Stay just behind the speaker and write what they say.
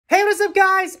What's up,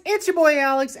 guys? It's your boy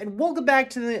Alex, and welcome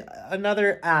back to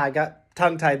another... I got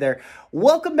tongue-tied there.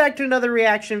 Welcome back to another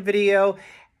reaction video.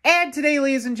 And today,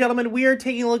 ladies and gentlemen, we are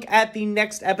taking a look at the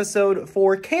next episode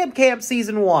for Camp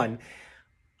Season 1.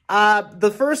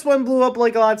 The first one blew up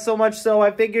like a lot, so much so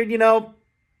I figured, you know,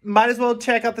 might as well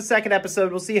check out the second episode.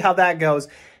 We'll see how that goes.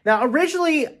 Now,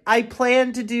 originally, I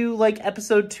planned to do, like,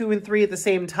 episode 2 and 3 at the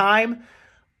same time.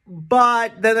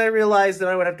 But then I realized that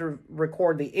I would have to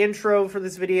record the intro for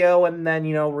this video and then,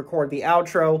 you know, record the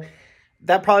outro.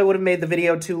 That probably would have made the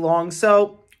video too long.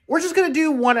 So we're just going to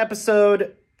do one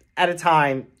episode at a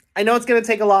time. I know it's going to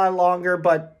take a lot longer,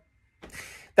 but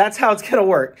that's how it's going to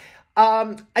work.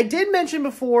 I did mention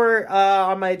before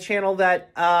on my channel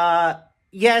that,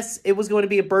 yes, it was going to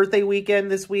be a birthday weekend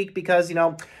this week because, you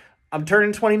know, I'm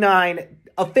turning 29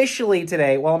 officially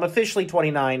today. Well, I'm officially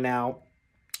 29 now.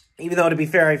 Even though, to be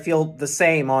fair, I feel the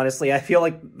same, honestly. I feel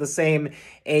like the same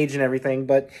age and everything.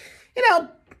 But, you know,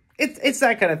 it's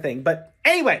that kind of thing. But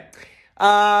anyway,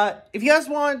 if you guys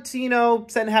want to, you know,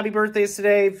 send happy birthdays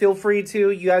today, feel free to.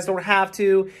 You guys don't have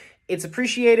to. It's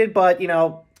appreciated. But, you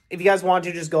know, if you guys want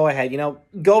to, just go ahead. You know,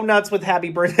 go nuts with happy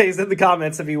birthdays in the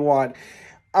comments if you want.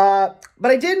 But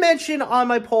I did mention on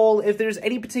my poll if there's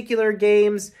any particular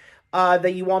games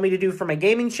that you want me to do for my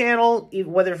gaming channel,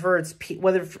 whether it's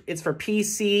for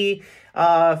PC,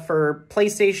 for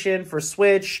PlayStation, for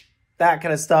Switch, that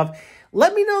kind of stuff.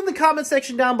 Let me know in the comment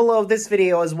section down below of this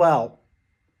video as well.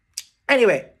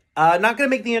 Anyway, not going to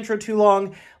make the intro too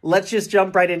long. Let's just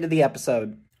jump right into the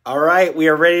episode. All right, we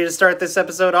are ready to start this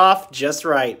episode off just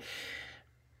right.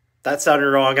 That sounded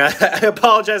wrong. I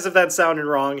apologize if that sounded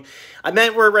wrong. I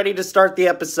meant we're ready to start the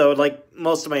episode, like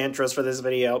most of my intros for this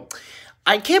video.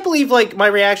 I can't believe, like, my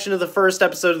reaction to the first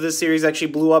episode of this series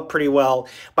actually blew up pretty well.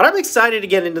 But I'm excited to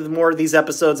get into more of these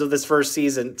episodes of this first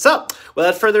season. So,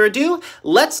 without further ado,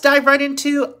 let's dive right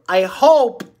into, I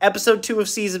hope, episode 2 of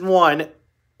season 1,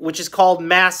 which is called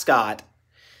Mascot.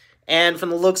 And from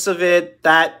the looks of it,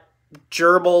 that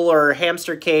gerbil or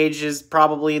hamster cage is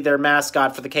probably their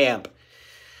mascot for the camp.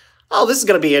 Oh, this is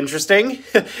going to be interesting.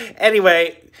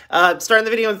 Anyway, starting the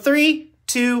video in 3,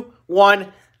 2,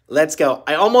 1... Let's go.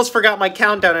 I almost forgot my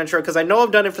countdown intro because I know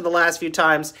I've done it for the last few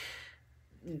times.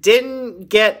 Didn't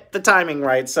get the timing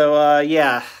right, so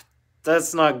yeah,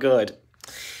 that's not good.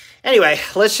 Anyway,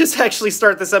 let's just actually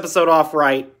start this episode off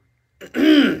right.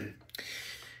 Had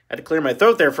to clear my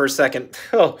throat there for a second.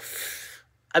 Oh,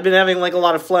 I've been having like a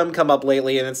lot of phlegm come up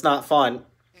lately, and it's not fun.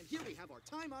 And here we have our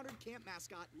time-honored camp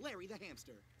mascot, Larry the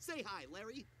hamster. Say hi,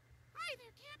 Larry. Hi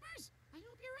there, campers. I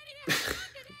hope you're ready to have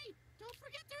fun today. Don't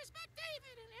forget to respect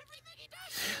David and everything he does.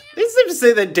 They seem to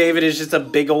say that David is just a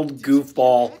big old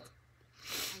goofball. Are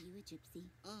you a gypsy?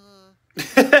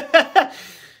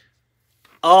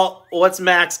 Oh, what's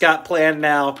Max got planned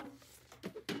now?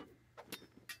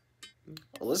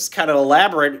 Well, this is kind of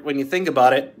elaborate when you think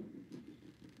about it.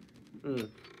 Okay,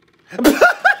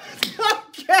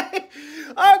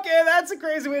 that's a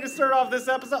crazy way to start off this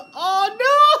episode. Oh no,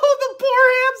 the poor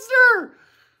hamster!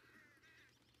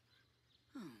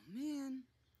 Oh, man.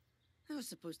 I was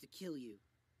supposed to kill you.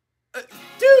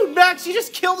 Dude, Max, you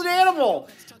just killed an animal!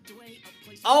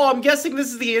 Oh, I'm guessing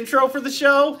this is the intro for the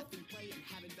show?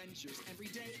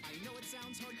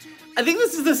 I think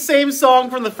this is the same song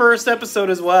from the first episode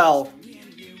as well.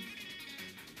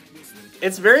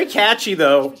 It's very catchy,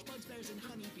 though.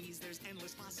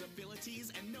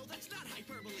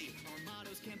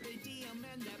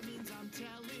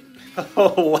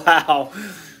 Oh, wow.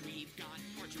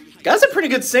 Guy's a pretty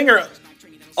good singer.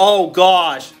 Oh,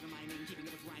 gosh.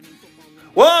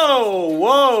 Whoa,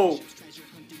 whoa.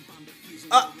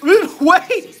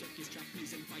 Wait.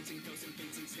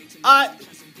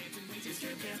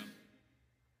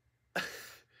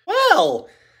 Well,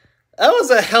 that was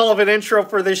a hell of an intro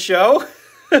for this show.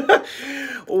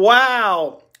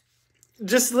 Wow.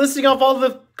 Just listing off all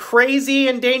the crazy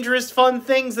and dangerous fun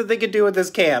things that they could do at this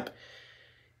camp.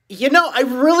 You know, I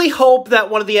really hope that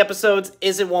one of the episodes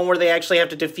isn't one where they actually have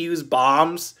to defuse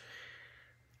bombs.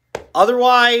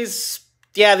 Otherwise,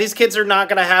 yeah, these kids are not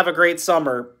going to have a great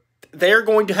summer. They're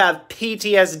going to have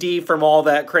PTSD from all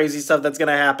that crazy stuff that's going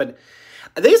to happen.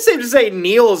 I think it's safe to say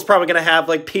Neil is probably going to have,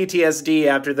 like, PTSD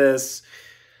after this.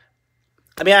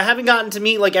 I mean, I haven't gotten to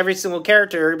meet, like, every single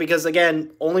character because,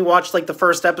 again, only watched, like, the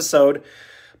first episode.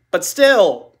 But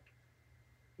still...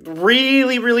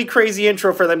 Really, really crazy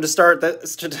intro for them to start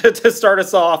to start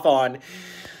us off on.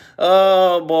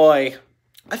 Oh boy,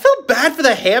 I felt bad for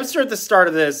the hamster at the start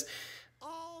of this.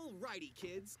 Alrighty,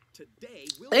 kids. Today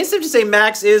we'll... I think it's safe to say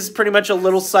Max is pretty much a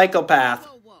little psychopath.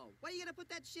 Whoa, whoa! Why are you gonna put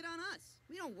that shit on us?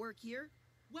 We don't work here.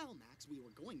 Well, Max, we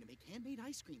were going to make handmade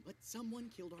ice cream, but someone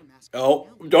killed our mascot. Oh.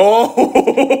 Now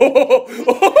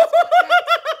Oh.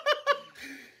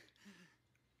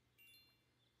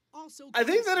 Also, I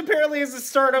think that apparently is the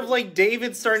start of, like,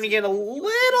 David starting to get a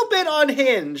little bit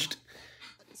unhinged.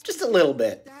 Just a little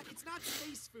bit. That it's not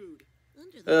space food.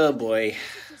 Under the Oh, boy.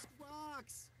 It's just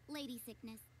rocks. lady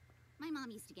sickness. My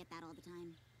mom used to get that all the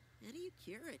time. How do you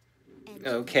cure it?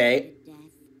 Okay. Death.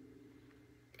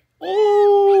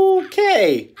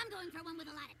 Okay. I'm going for one with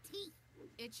a lot of teeth.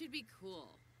 It should be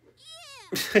cool. Yeah,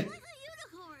 like a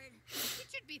unicorn. It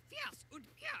should be fierce and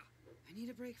pure. I need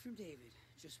a break from David.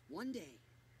 Just one day.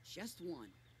 Just one.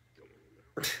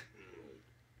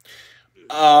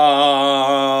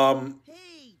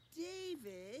 Hey,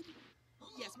 David.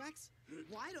 Yes, Max?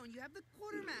 Why don't you have the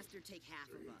quartermaster take half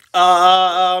of us?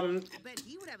 I bet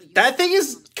he would have a That thing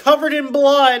is covered in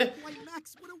blood. Why,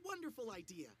 Max, what a wonderful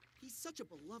idea. He's such a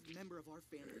beloved member of our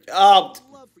family. Oh, I'd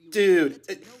love for you dude.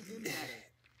 to get to know him better.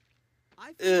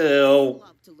 I Ew.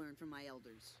 love to learn from my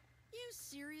elders. You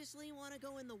seriously want to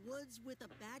go in the woods with a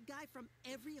bad guy from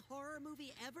every horror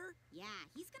movie ever? Yeah,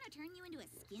 he's gonna turn you into a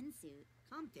skin suit.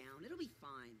 Calm down, it'll be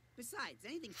fine. Besides,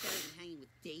 anything's better than hanging with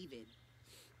David.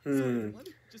 Sorry, everyone.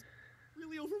 Just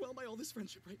really overwhelmed by all this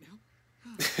friendship right now.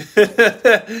 Hmm. Who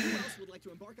else would like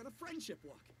to embark on a friendship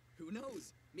walk? Who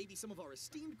knows? Maybe some of our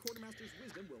esteemed quartermaster's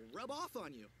wisdom will rub off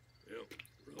on you.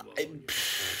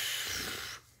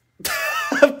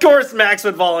 Of course Max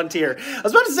would volunteer. I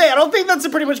was about to say, I don't think that's a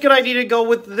pretty much good idea to go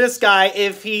with this guy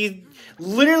if he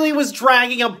literally was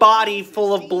dragging a body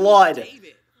full of blood.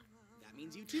 David. That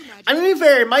means you too, Magic. I mean, to be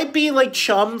fair, it might be like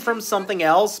Chum from something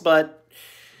else, but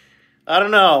I don't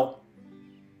know.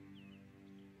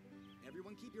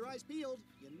 Everyone keep your eyes peeled.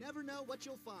 You never know what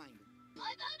you'll find. I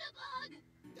found a bug.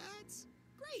 That's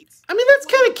great. I mean, that's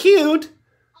kind of cute.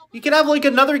 You could have like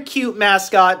another cute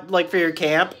mascot like for your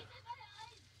camp.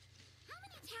 How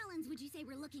many talons would you say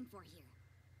we're looking for here?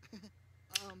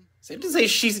 Safe to say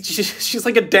she's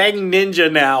like a dang ninja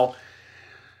now.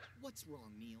 What's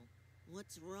wrong, Neil?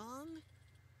 What's wrong?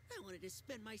 I wanted to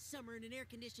spend my summer in an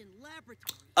air-conditioned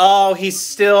laboratory. Oh, he's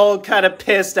still kind of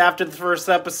pissed after the first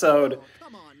episode. Oh,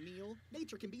 come on, Neil.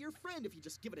 Nature can be your friend if you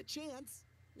just give it a chance.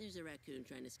 There's a raccoon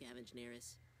trying to scavenge near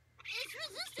us. It's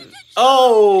resistant to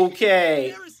Okay.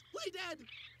 Harris, play dead.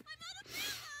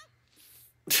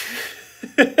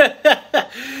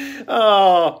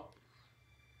 Oh.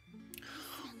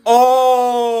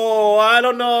 Oh, I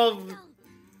don't know.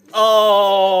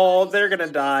 Oh, they're gonna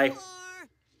die.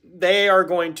 They are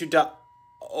going to die.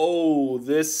 Oh,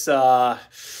 this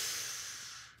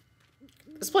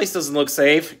place doesn't look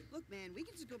safe. Look, man, we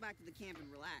can just go back to the camp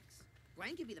and relax.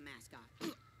 Brian can be the mascot.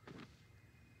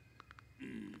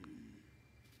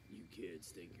 You kids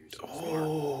think you're so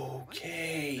smart.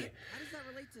 Okay. How does that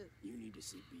relate to... You need to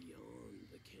see beyond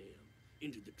the camp,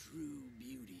 into the true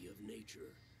beauty of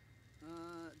nature.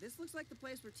 This looks like the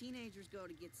place where teenagers go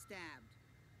to get stabbed.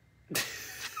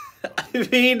 I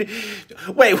mean,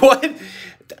 wait, what?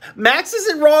 Max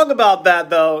isn't wrong about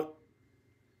that, though.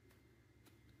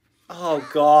 Oh,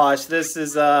 gosh, this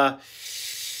is,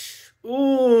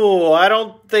 ooh, I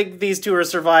don't think these two are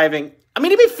surviving. I mean,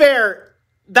 to be fair,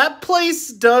 that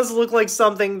place does look like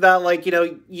something that, like, you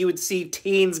know, you would see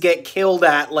teens get killed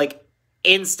at, like,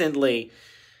 instantly.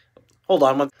 Hold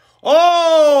on one.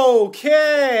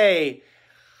 Okay.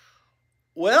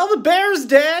 Well, the bear's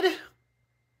dead.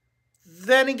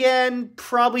 Then again,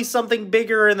 probably something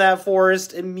bigger in that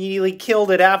forest immediately killed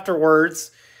it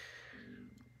afterwards.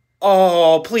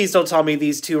 Oh, please don't tell me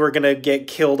these two are going to get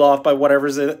killed off by whatever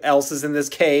else is in this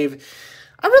cave.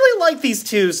 I really like these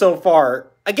two so far.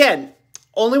 Again,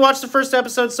 only watched the first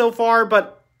episode so far,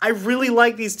 but I really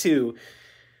like these two.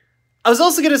 I was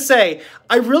also going to say,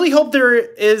 I really hope there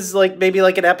is like maybe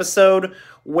like an episode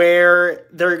where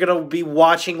they're going to be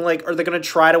watching like, or they're going to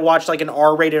try to watch like an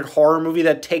R-rated horror movie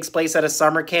that takes place at a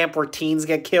summer camp where teens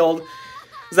get killed.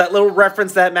 Is that little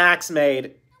reference that Max made. I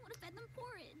would have fed them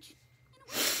porridge. And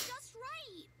it was just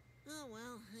right. Oh,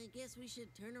 well, I guess we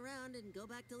should turn around and go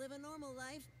back to live a normal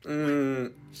life.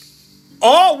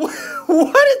 Oh,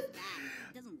 what is... It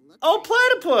doesn't look Oh, right.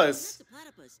 platypus. That's a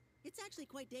platypus. It's actually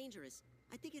quite dangerous.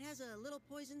 I think it has a little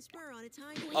poison spur on its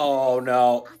hind. Oh,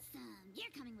 no. Awesome.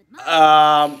 You're coming with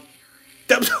mom.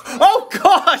 Oh,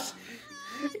 gosh.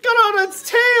 It got on its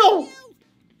tail.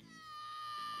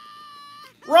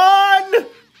 Run.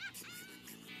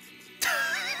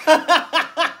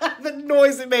 The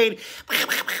noise it made. Hey, so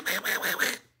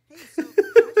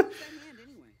how'd you use that hand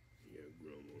anyway?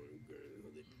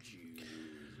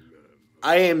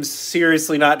 I am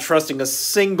seriously not trusting a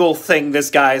single thing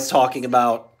this guy is talking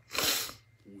about.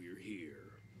 We're here.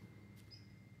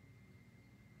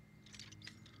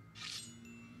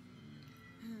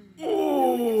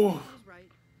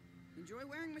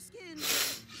 skin.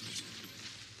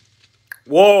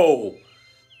 Whoa.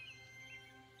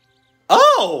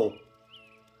 Oh.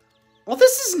 Well,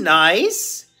 this is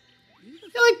nice.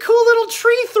 Like cool little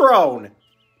tree throne.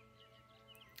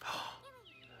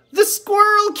 The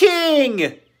Squirrel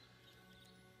King.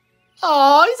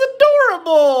 Aw, he's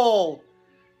adorable.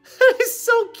 He's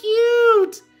so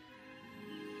cute.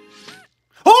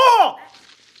 Oh!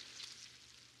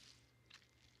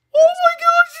 Oh my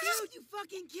gosh! Dude, you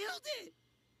fucking killed it!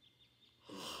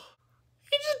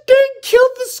 He just dang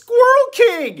killed the Squirrel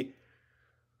King!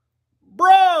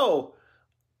 Bro!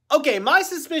 Okay, my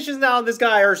suspicions now of this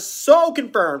guy are so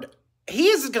confirmed. He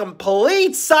is a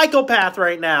complete psychopath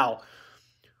right now.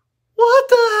 What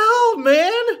the hell,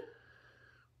 man?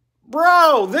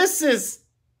 Bro, this is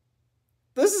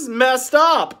messed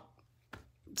up.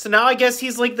 So now I guess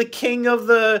he's like the king of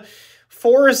the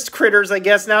forest critters, I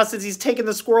guess, now since he's taken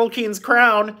the Squirrel King's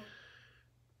crown.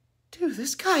 Dude,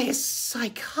 this guy is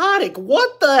psychotic.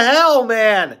 What the hell,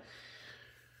 man?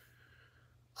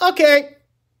 Okay.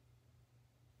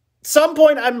 Some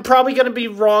point, I'm probably going to be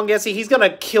wrong guessing. He's going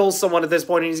to kill someone at this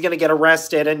point, and he's going to get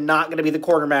arrested and not going to be the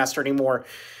quartermaster anymore.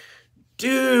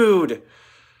 Dude.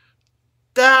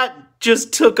 That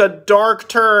just took a dark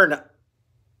turn.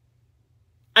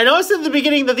 I know I said at the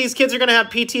beginning that these kids are going to have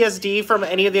PTSD from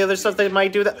any of the other stuff they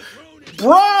might do. That,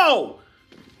 bro!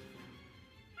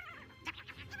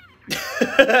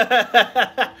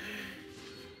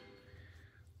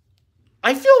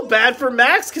 I feel bad for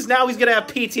Max because now he's going to have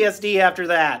PTSD after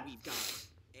that. We've got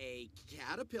a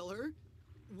caterpillar,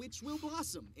 which will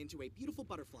blossom into a beautiful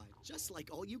butterfly, just like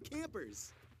all you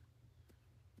campers.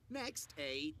 Next,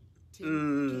 a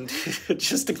tin can,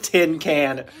 Just a tin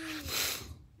can.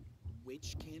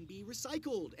 which can be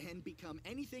recycled and become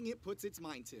anything it puts its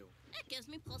mind to. That gives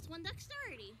me +1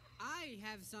 dexterity. I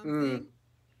have something.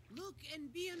 Look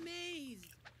and be amazed.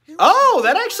 Oh,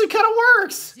 that actually kind of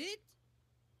works. Is it?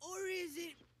 Or is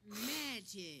it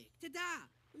magic? Ta-da!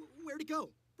 Where'd it go?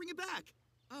 Bring it back.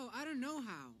 Oh, I don't know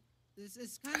how. This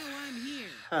is kind of why I'm here.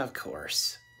 Of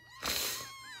course.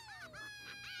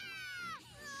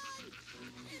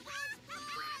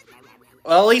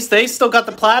 Well, at least they still got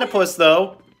the platypus,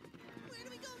 though. Where do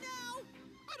we go now?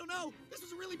 I don't know. This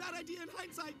was a really bad idea in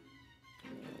hindsight.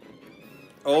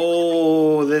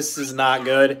 Oh, this is not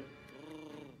good.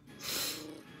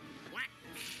 What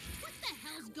the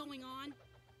hell's going on?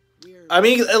 I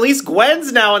mean, at least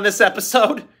Gwen's now in this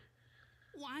episode.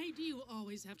 Why do you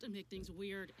always have to make things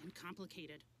weird and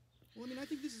complicated? Well, I mean, I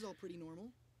think this is all pretty normal.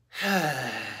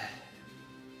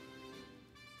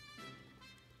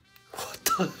 What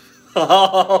the...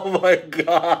 Oh my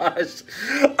gosh.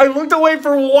 I looked away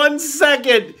for 1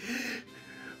 second.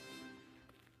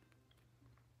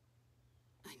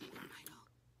 I need my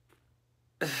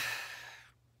idol.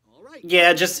 All right.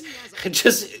 Yeah, just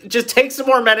take some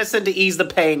more medicine to ease the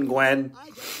pain, Gwen. I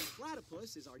guess the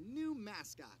platypus is our new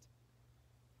mascot.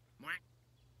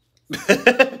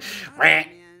 Man,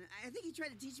 I think he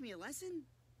tried to teach me a lesson.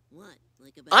 What?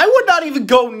 Like about I would not even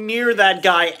go near that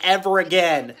guy ever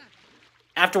again.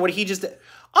 After what he just did.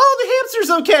 Oh, the hamster's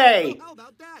okay. How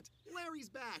about that? Larry's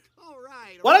back. All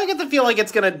right. Why do I get the feeling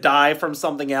it's gonna die from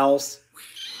something else?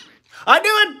 I knew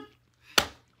it!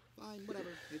 Fine, whatever.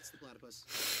 It's the platypus.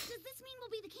 Does this mean we'll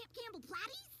be the Camp Campbell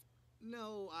Platties?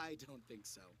 No, I don't think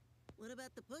so. What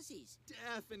about the pussies?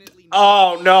 Definitely not.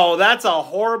 Oh no, that's a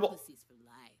horrible... Pussies for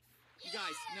life. You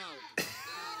guys, no.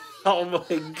 Oh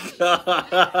my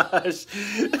gosh.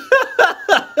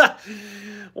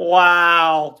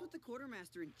 Wow. What's with the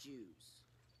quartermaster and Jews?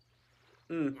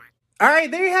 All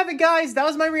right, there you have it, guys. That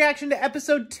was my reaction to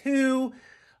episode 2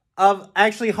 of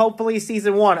actually, hopefully,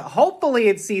 season 1. Hopefully,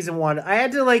 it's season 1. I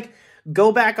had to, like,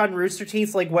 go back on Rooster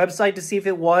Teeth's, like, website to see if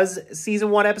it was season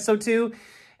 1, episode 2.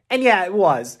 And yeah, it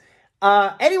was.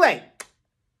 Anyway,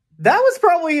 that was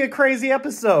probably a crazy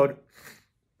episode.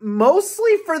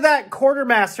 Mostly for that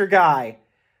quartermaster guy.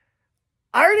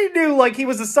 I already knew, like, he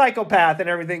was a psychopath and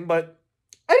everything, but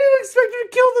I didn't expect him to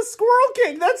kill the Squirrel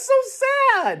King. That's so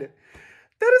sad.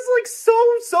 That is, like,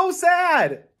 so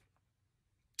sad.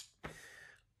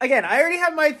 Again, I already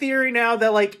have my theory now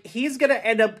that, like, he's going to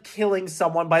end up killing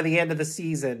someone by the end of the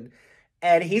season.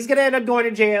 And he's going to end up going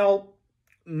to jail.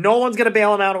 No one's going to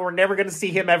bail him out, and we're never going to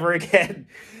see him ever again.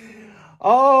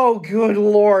 Oh, good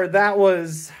Lord. That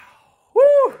was...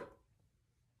 Whew.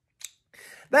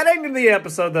 That ended the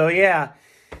episode, though, yeah.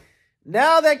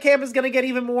 Now that camp is going to get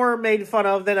even more made fun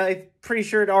of than I'm pretty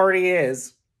sure it already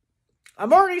is.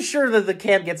 I'm already sure that the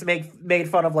camp gets made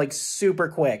fun of, like, super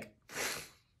quick.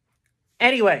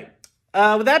 Anyway,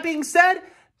 with that being said,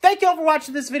 Thank you all for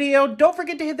watching this video. Don't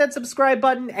forget to hit that subscribe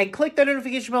button and click that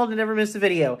notification bell to never miss a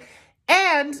video.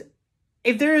 And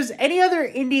if there's any other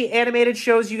indie animated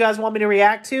shows you guys want me to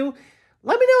react to,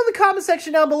 let me know in the comment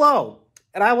section down below,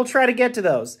 and I will try to get to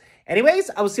those. Anyways,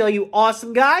 I will see all you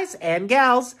awesome guys and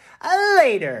gals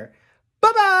later.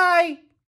 Bye-bye!